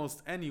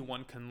 almost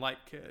anyone can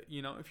like it,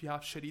 you know, if you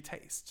have shitty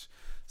taste.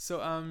 So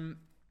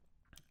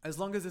as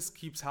long as this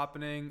keeps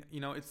happening,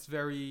 you know, it's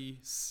very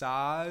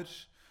sad.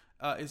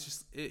 It's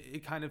just,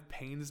 it kind of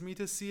pains me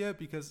to see it,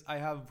 because I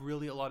have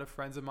really a lot of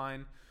friends of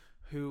mine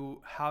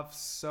who have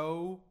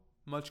so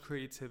much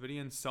creativity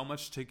and so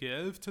much to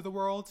give to the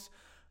world,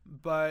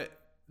 but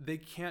they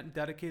can't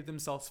dedicate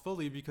themselves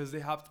fully because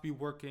they have to be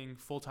working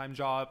full-time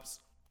jobs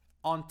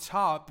on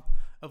top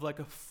of like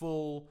a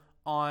full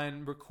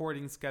on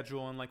recording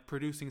schedule and like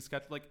producing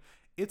schedule. Like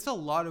it's a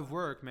lot of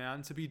work,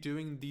 man, to be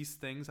doing these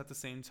things at the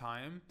same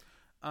time.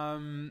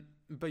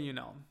 But you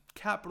know,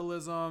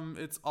 capitalism,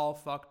 it's all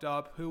fucked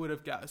up. Who would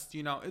have guessed?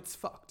 You know, it's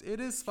fucked. It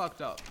is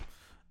fucked up.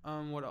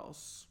 What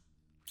else?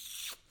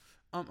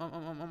 I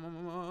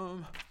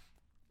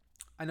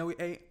know we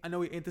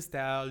ate the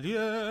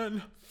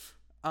stallion.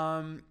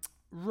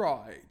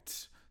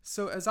 Right.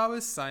 So as I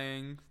was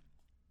saying,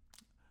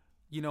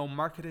 you know,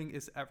 marketing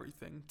is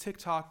everything.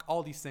 TikTok,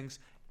 all these things.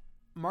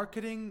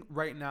 Marketing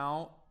right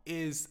now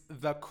is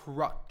the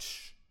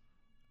crutch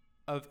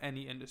of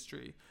any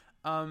industry.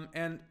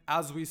 And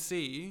as we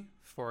see,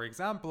 for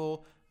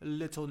example,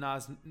 Little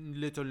Nas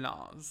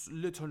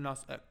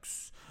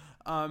X,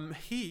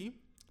 he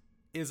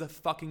is a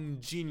fucking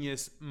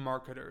genius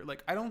marketer.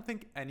 Like, I don't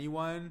think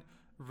anyone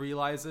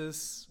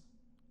realizes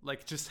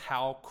like just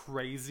how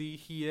crazy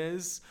he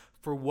is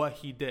for what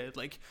he did.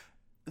 Like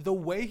the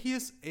way he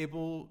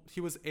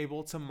was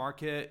able to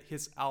market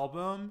his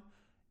album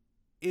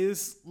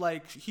is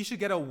like, he should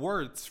get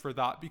awards for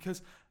that,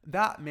 because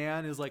that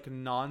man is like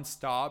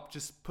nonstop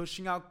just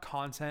pushing out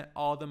content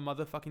all the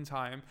motherfucking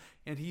time,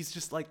 and he's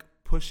just like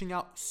pushing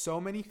out so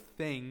many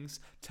things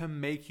to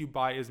make you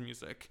buy his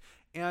music.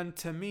 And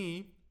to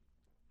me,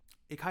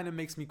 it kind of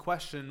makes me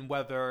question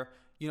whether,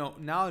 you know,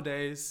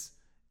 nowadays,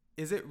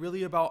 is it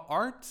really about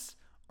art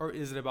or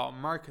is it about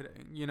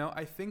marketing? You know,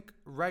 I think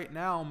right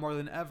now more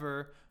than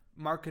ever,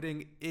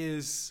 marketing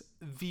is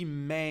the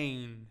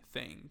main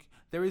thing.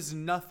 There is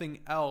nothing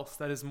else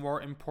that is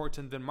more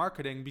important than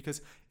marketing,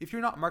 because if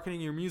you're not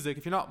marketing your music,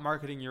 if you're not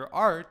marketing your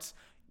art,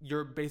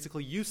 you're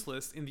basically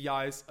useless in the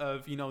eyes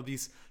of, you know,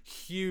 these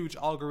huge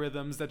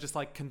algorithms that just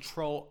like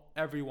control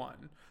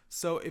everyone.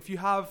 So if you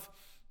have,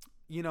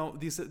 you know,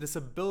 this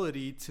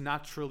ability to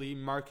naturally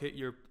market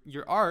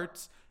your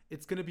art,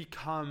 it's going to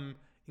become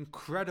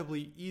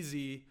incredibly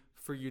easy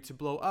for you to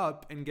blow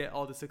up and get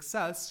all the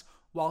success,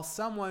 while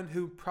someone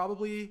who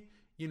probably,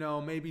 you know,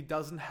 maybe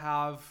doesn't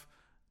have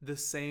the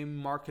same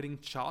marketing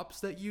chops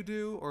that you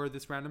do, or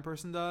this random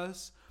person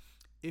does,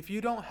 if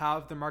you don't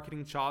have the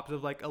marketing chops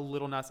of like a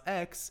Lil Nas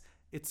X,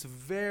 it's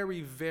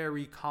very,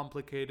 very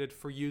complicated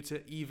for you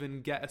to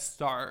even get a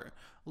start,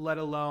 let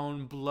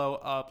alone blow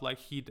up like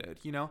he did,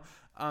 you know?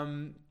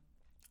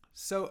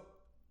 So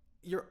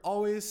you're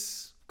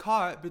always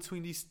caught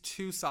between these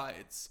two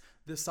sides.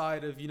 The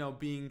side of, you know,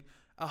 being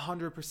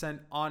 100%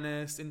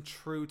 honest and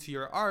true to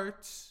your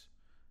art,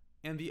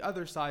 and the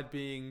other side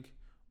being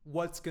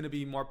what's going to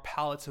be more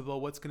palatable,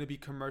 what's going to be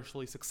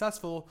commercially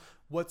successful,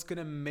 what's going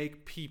to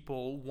make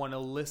people want to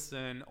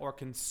listen or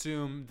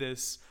consume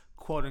this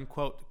quote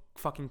unquote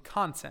fucking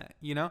content,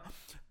 you know?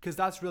 Because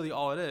that's really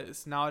all it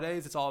is.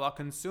 Nowadays, it's all about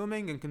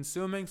consuming and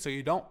consuming, so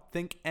you don't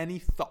think any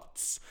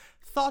thoughts.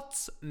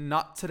 Thoughts,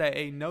 not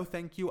today. No,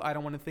 thank you. I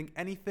don't want to think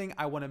anything.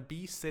 I want to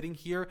be sitting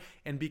here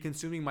and be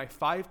consuming my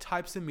 5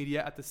 types of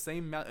media at the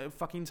same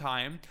fucking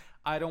time.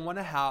 I don't want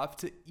to have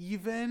to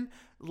even,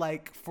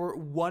 like, for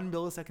 1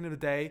 millisecond of the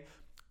day,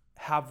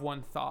 have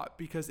one thought.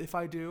 Because if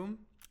I do,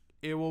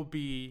 it will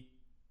be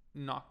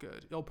not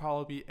good. It'll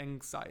probably be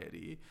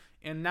anxiety.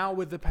 And now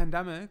with the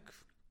pandemic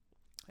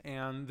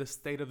and the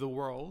state of the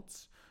world,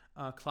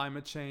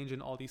 climate change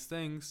and all these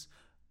things,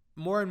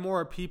 more and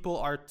more people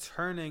are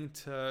turning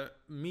to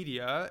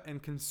media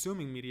and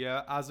consuming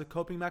media as a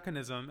coping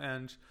mechanism.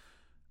 And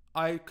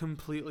I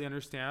completely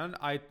understand.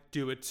 I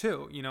do it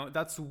too. You know,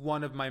 that's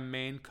one of my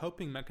main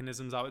coping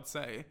mechanisms, I would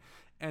say.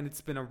 And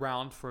it's been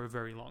around for a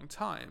very long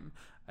time.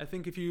 I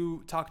think if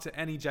you talk to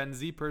any Gen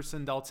Z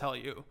person, they'll tell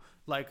you,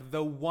 like,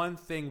 the one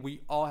thing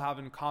we all have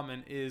in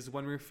common is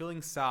when we're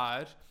feeling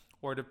sad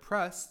or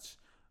depressed,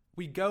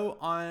 we go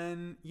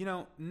on, you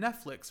know,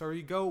 Netflix, or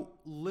we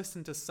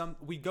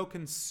go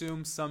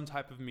consume some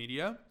type of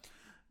media,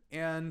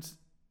 and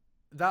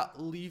that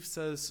leaves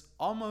us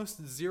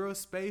almost zero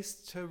space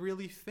to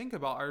really think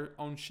about our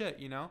own shit,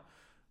 you know?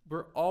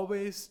 We're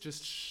always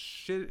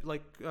just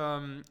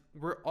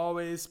we're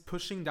always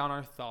pushing down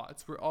our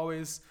thoughts. We're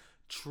always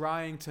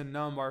trying to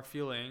numb our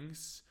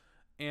feelings,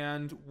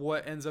 and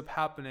what ends up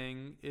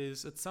happening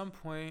is at some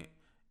point,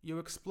 you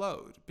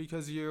explode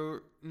because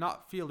you're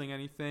not feeling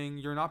anything.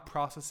 You're not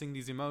processing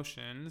these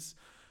emotions.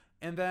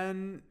 And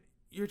then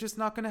you're just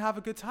not going to have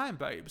a good time,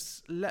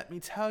 babes. Let me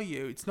tell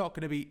you, it's not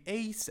going to be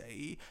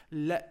easy.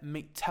 Let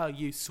me tell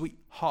you,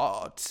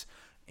 sweetheart.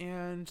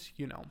 And,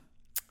 you know,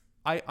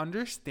 I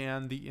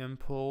understand the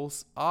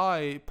impulse.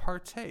 I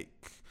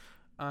partake.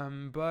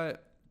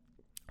 But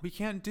we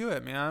can't do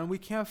it, man. We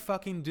can't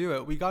fucking do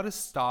it. We got to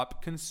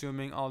stop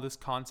consuming all this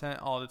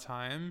content all the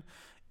time.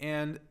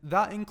 And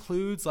that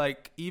includes,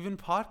 like, even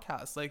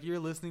podcasts. Like, you're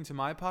listening to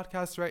my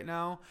podcast right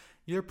now.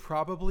 You're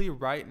probably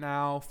right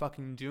now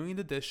fucking doing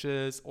the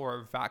dishes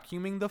or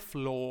vacuuming the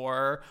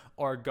floor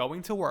or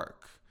going to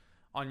work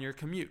on your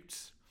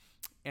commute.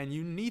 And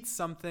you need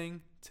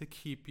something to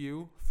keep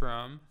you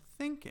from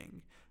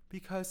thinking.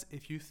 Because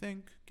if you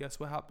think, guess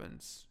what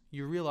happens?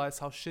 you realize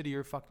how shitty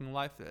your fucking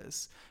life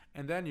is.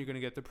 And then you're going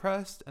to get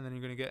depressed, and then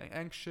you're going to get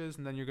anxious,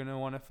 and then you're going to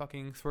want to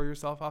fucking throw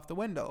yourself off the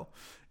window.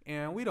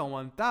 And we don't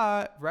want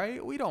that,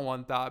 right? We don't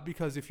want that,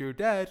 because if you're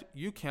dead,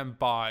 you can't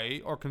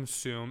buy or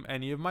consume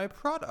any of my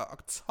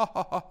products.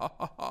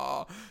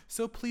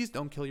 So please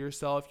don't kill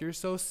yourself. You're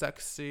so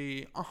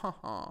sexy.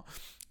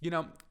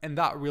 And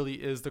that really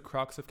is the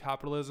crux of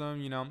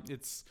capitalism.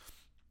 It's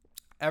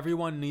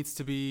everyone needs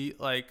to be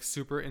like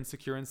super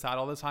insecure and sad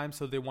all the time,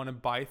 so they want to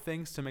buy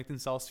things to make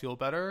themselves feel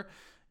better.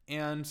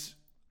 And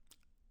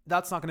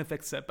that's not going to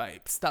fix it,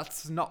 babes.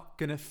 That's not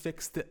going to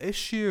fix the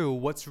issue.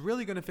 What's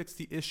really going to fix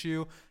the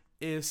issue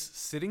is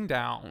sitting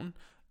down,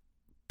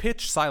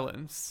 pitch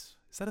silence.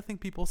 Is that a thing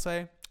people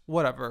say?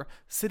 Whatever.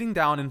 Sitting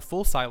down in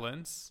full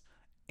silence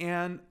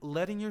and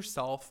letting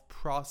yourself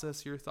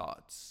process your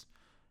thoughts.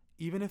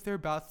 Even if they're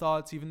bad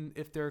thoughts, even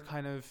if they're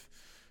kind of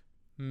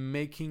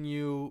making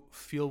you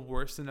feel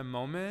worse in a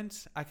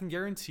moment, I can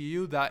guarantee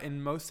you that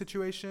in most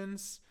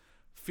situations,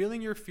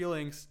 feeling your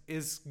feelings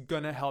is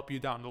gonna help you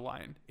down the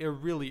line. It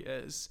really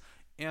is.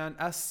 And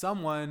as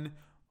someone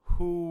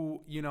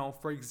who,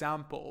 for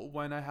example,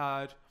 when I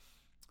had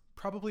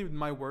probably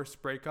my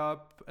worst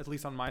breakup, at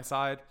least on my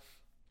side,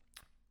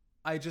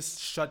 I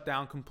just shut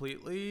down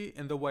completely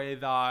in the way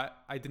that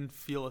I didn't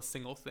feel a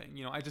single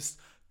thing. I just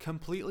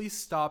completely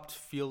stopped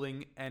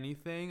feeling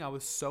anything. I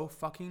was so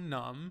fucking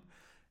numb.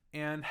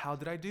 And how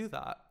did I do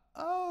that?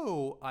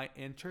 Oh, I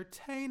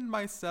entertained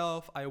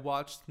myself. I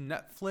watched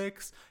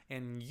Netflix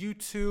and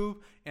YouTube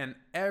and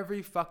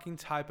every fucking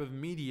type of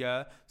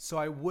media, so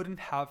I wouldn't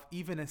have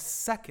even a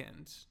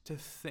second to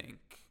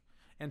think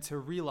and to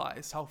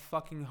realize how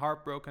fucking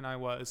heartbroken I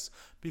was.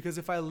 Because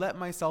if I let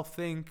myself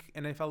think,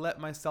 and if I let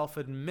myself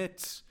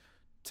admit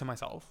to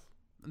myself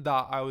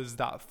that I was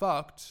that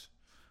fucked,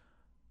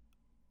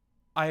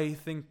 I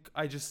think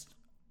I just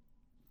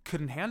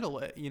couldn't handle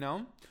it,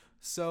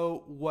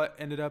 So what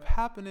ended up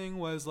happening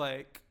was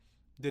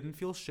didn't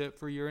feel shit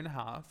for a year and a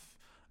half.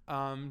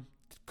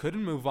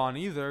 Couldn't move on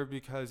either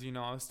because,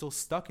 I was still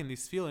stuck in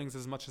these feelings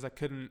as much as I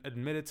couldn't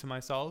admit it to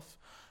myself.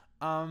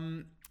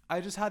 I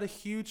just had a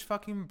huge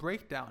fucking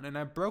breakdown, and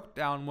I broke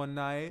down one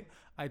night.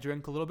 I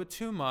drank a little bit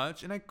too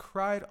much, and I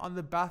cried on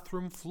the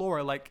bathroom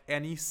floor like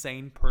any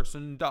sane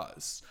person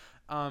does.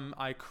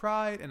 I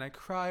cried and I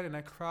cried and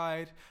I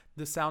cried.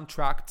 The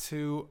soundtrack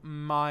to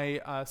my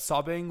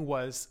sobbing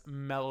was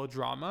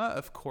melodrama,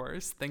 of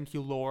course. Thank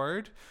you,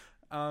 Lord.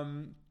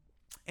 And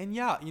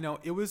yeah,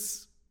 it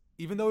was,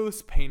 even though it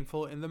was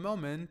painful in the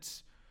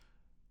moment,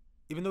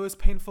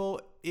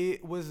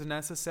 it was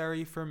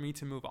necessary for me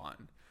to move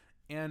on.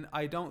 And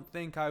I don't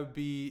think I would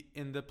be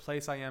in the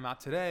place I am at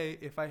today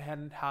if I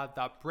hadn't had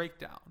that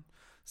breakdown.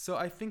 So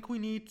I think we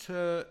need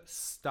to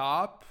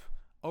stop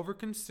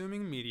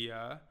over-consuming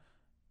media,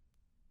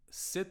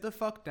 sit the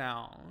fuck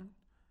down,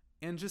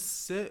 and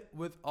just sit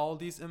with all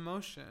these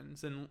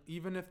emotions. And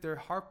even if they're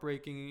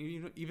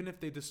heartbreaking, even if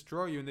they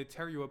destroy you and they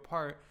tear you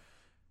apart,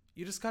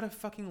 you just gotta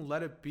fucking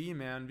let it be,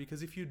 man.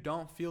 Because if you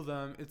don't feel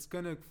them, it's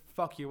gonna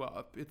fuck you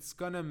up. It's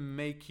gonna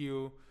make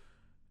you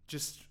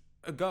just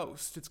a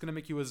ghost. It's gonna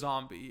make you a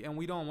zombie. And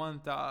we don't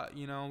want that,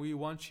 We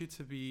want you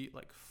to be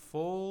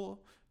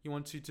full. You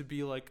want you to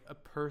be a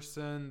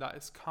person that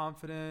is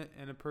confident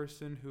and a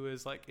person who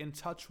is in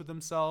touch with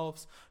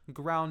themselves,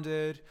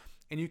 grounded.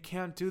 And you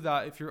can't do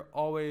that if you're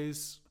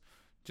always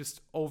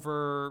just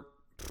over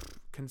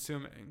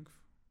consuming.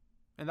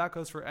 And that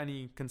goes for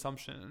any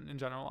consumption in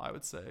general, I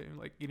would say.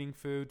 Eating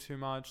food too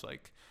much,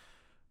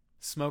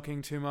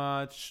 smoking too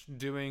much,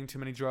 doing too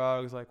many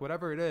drugs,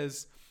 whatever it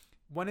is.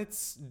 When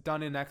it's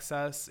done in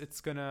excess,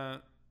 it's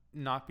gonna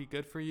not be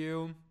good for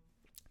you.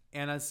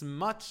 And as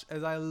much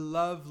as I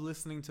love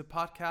listening to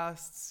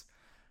podcasts,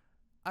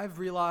 I've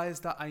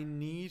realized that I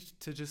need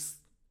to just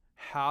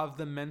have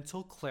the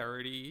mental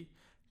clarity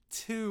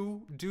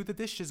to do the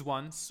dishes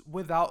once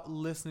without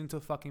listening to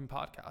a fucking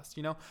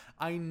podcast.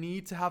 I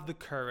need to have the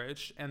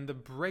courage and the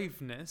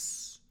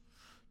braveness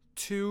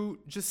to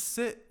just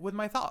sit with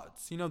my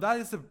thoughts. That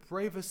is the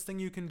bravest thing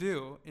you can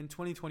do in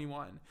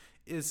 2021,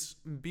 is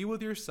be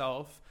with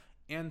yourself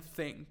and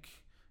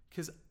think.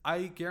 Because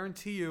I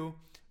guarantee you,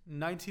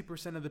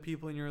 90% of the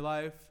people in your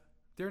life,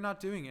 they're not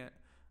doing it.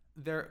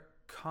 They're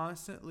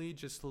constantly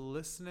just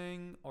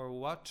listening or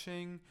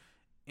watching,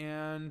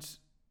 and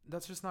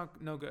that's just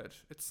no good.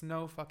 It's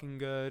no fucking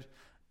good.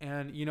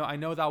 And, I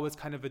know that was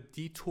kind of a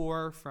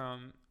detour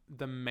from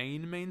the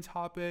main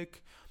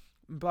topic,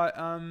 but,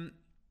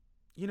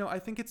 I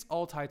think it's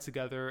all tied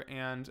together,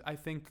 and I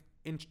think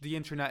the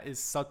internet is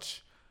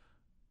such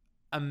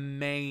a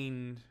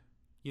main,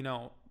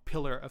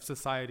 pillar of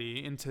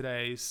society in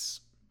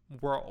today's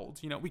world.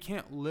 We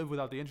can't live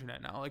without the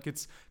internet now.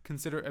 It's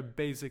considered a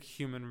basic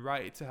human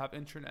right to have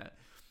internet.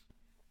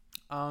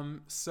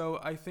 So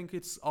I think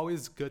it's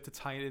always good to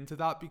tie it into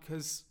that,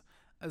 because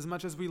as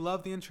much as we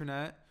love the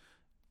internet,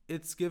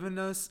 it's given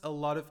us a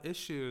lot of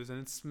issues,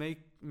 and it's made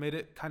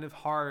it kind of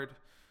hard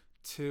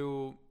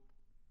to,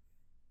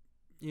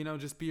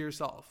 just be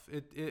yourself.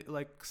 It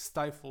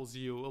stifles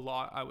you a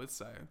lot, I would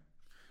say.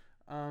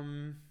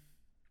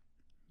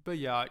 But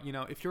yeah,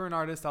 if you're an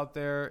artist out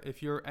there,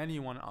 if you're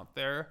anyone out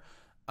there,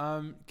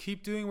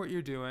 keep doing what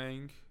you're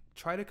doing.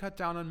 Try to cut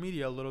down on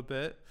media a little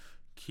bit.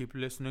 Keep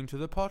listening to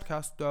the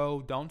podcast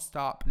though. Don't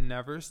stop.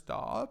 Never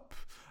stop.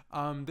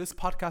 This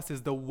podcast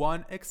is the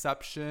one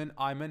exception.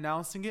 I'm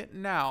announcing it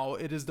now.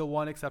 It is the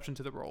one exception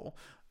to the rule.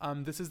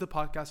 This is the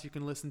podcast you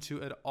can listen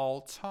to at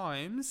all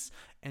times.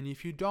 And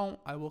if you don't,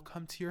 I will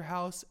come to your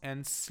house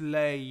and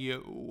slay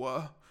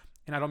you.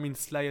 And I don't mean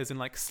slay as in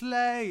like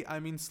slay. I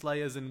mean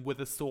slay as in with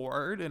a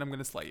sword. And I'm going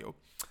to slay you.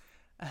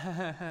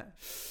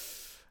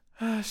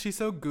 She's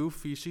so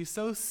goofy. She's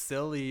so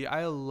silly.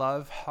 I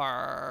love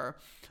her.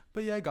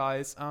 But yeah,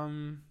 guys,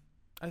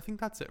 I think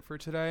that's it for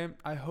today.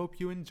 I hope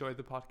you enjoyed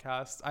the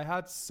podcast. I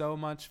had so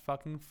much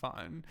fucking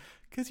fun.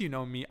 Because you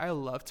know me, I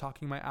love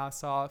talking my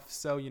ass off.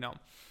 So,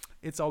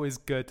 it's always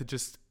good to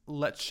just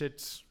let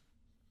shit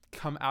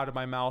come out of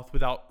my mouth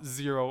without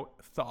zero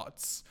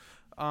thoughts.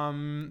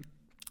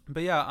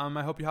 But yeah,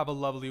 I hope you have a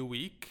lovely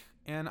week.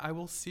 And I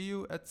will see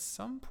you at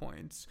some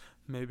point.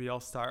 Maybe I'll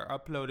start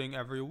uploading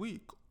every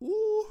week.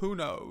 Ooh, who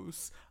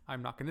knows?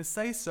 I'm not going to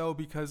say so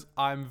because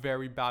I'm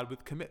very bad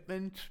with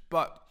commitment.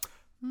 But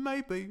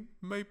maybe.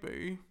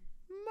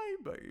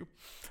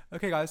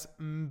 Okay, guys.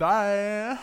 Bye.